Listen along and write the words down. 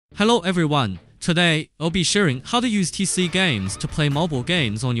Hello everyone, today I'll be sharing how to use TC games to play mobile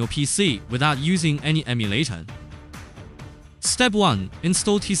games on your PC without using any emulator. Step 1.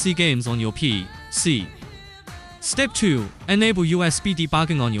 Install TC games on your PC. Step 2. Enable USB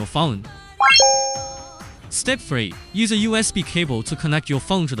debugging on your phone. Step 3. Use a USB cable to connect your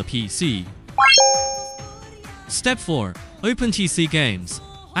phone to the PC. Step 4. Open TC games.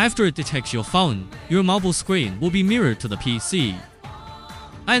 After it detects your phone, your mobile screen will be mirrored to the PC.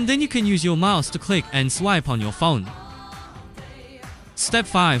 And then you can use your mouse to click and swipe on your phone. Step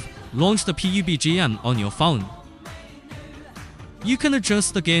 5. Launch the PUBGM on your phone. You can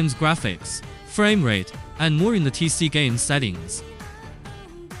adjust the game's graphics, frame rate, and more in the TC game settings.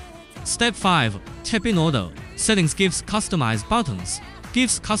 Step 5. Tap in order. Settings gives customized buttons.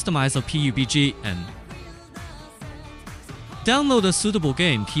 Gives customize a PUBGM. Download a suitable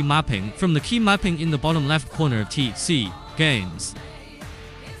game key mapping from the key mapping in the bottom left corner of TC games.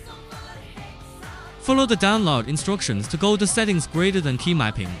 Follow the download instructions to go to settings greater than key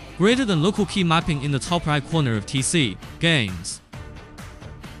mapping, greater than local key mapping in the top right corner of TC games.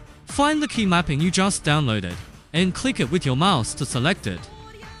 Find the key mapping you just downloaded and click it with your mouse to select it.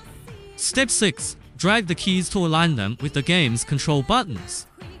 Step 6. Drag the keys to align them with the game's control buttons.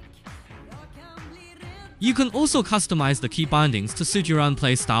 You can also customize the key bindings to suit your own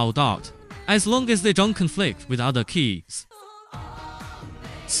playstyle, as long as they don't conflict with other keys.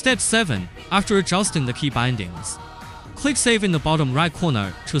 Step 7. After adjusting the key bindings, click Save in the bottom right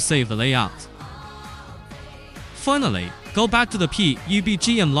corner to save the layout. Finally, go back to the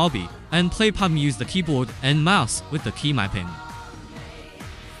PUBGM lobby and play PUBG. Use the keyboard and mouse with the key mapping.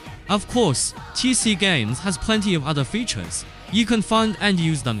 Of course, TC Games has plenty of other features. You can find and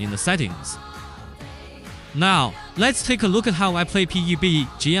use them in the settings. Now, let's take a look at how I play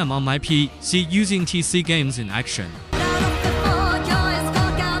PUBGM on my PC using TC Games in action.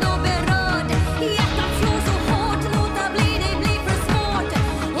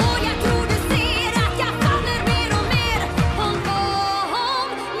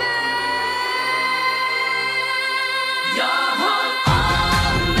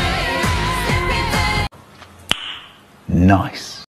 Nice.